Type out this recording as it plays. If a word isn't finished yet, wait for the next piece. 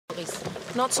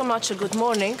Not so much a good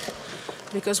morning,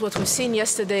 because what we've seen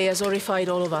yesterday has horrified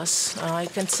all of us. I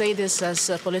can say this as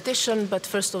a politician, but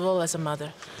first of all as a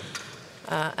mother.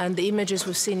 And the images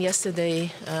we've seen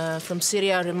yesterday from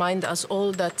Syria remind us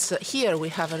all that here we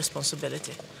have a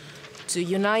responsibility to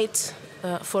unite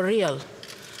for real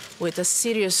with a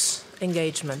serious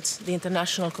engagement, the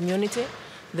international community,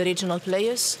 the regional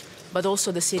players, but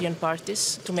also the Syrian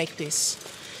parties to make peace.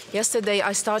 Yesterday,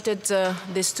 I started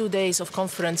these 2 days of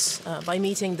conference by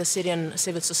meeting the Syrian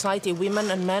civil society,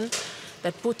 women and men,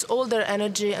 that put all their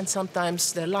energy and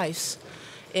sometimes their lives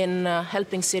in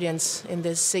helping Syrians in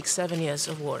these 6-7 years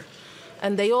of war.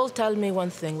 And they all tell me one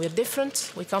thing: we're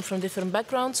different, we come from different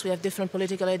backgrounds, we have different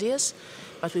political ideas,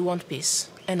 but we want peace.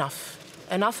 Enough.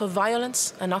 Enough of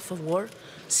violence, enough of war.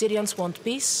 Syrians want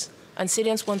peace, and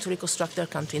Syrians want to reconstruct their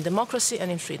country in democracy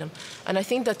and in freedom. And I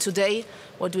think that today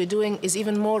what we're doing is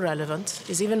even more relevant,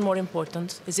 is even more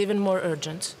important, is even more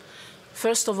urgent.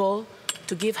 First of all,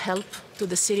 to give help to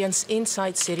the Syrians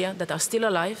inside Syria that are still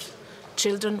alive,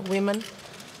 children, women,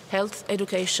 health,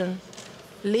 education,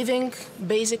 living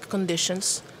basic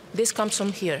conditions. This comes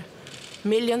from here.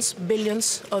 Millions,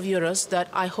 billions of euros that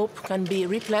I hope can be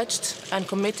repledged and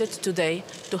committed today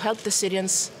to help the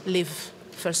Syrians live,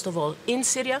 first of all, in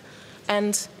Syria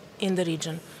and in the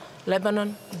region.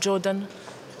 Lebanon, Jordan,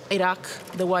 Iraq,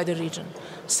 the wider region.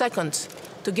 Second,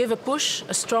 to give a push,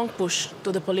 a strong push,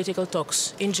 to the political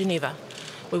talks in Geneva.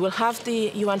 We will have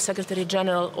the UN Secretary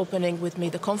General opening with me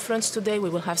the conference today. We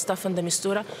will have Staffan de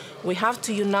Mistura. We have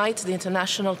to unite the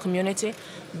international community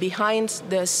behind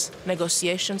these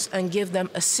negotiations and give them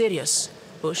a serious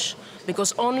push,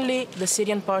 because only the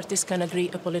Syrian parties can agree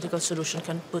a political solution,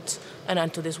 can put an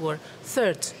end to this war.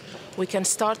 Third, we can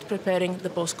start preparing the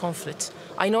post-conflict.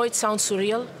 I know it sounds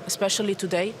surreal, especially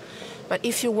today, but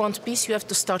if you want peace, you have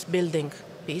to start building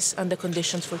peace and the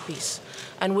conditions for peace.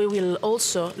 And we will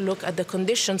also look at the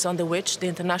conditions under which the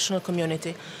international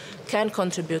community can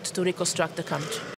contribute to reconstruct the country.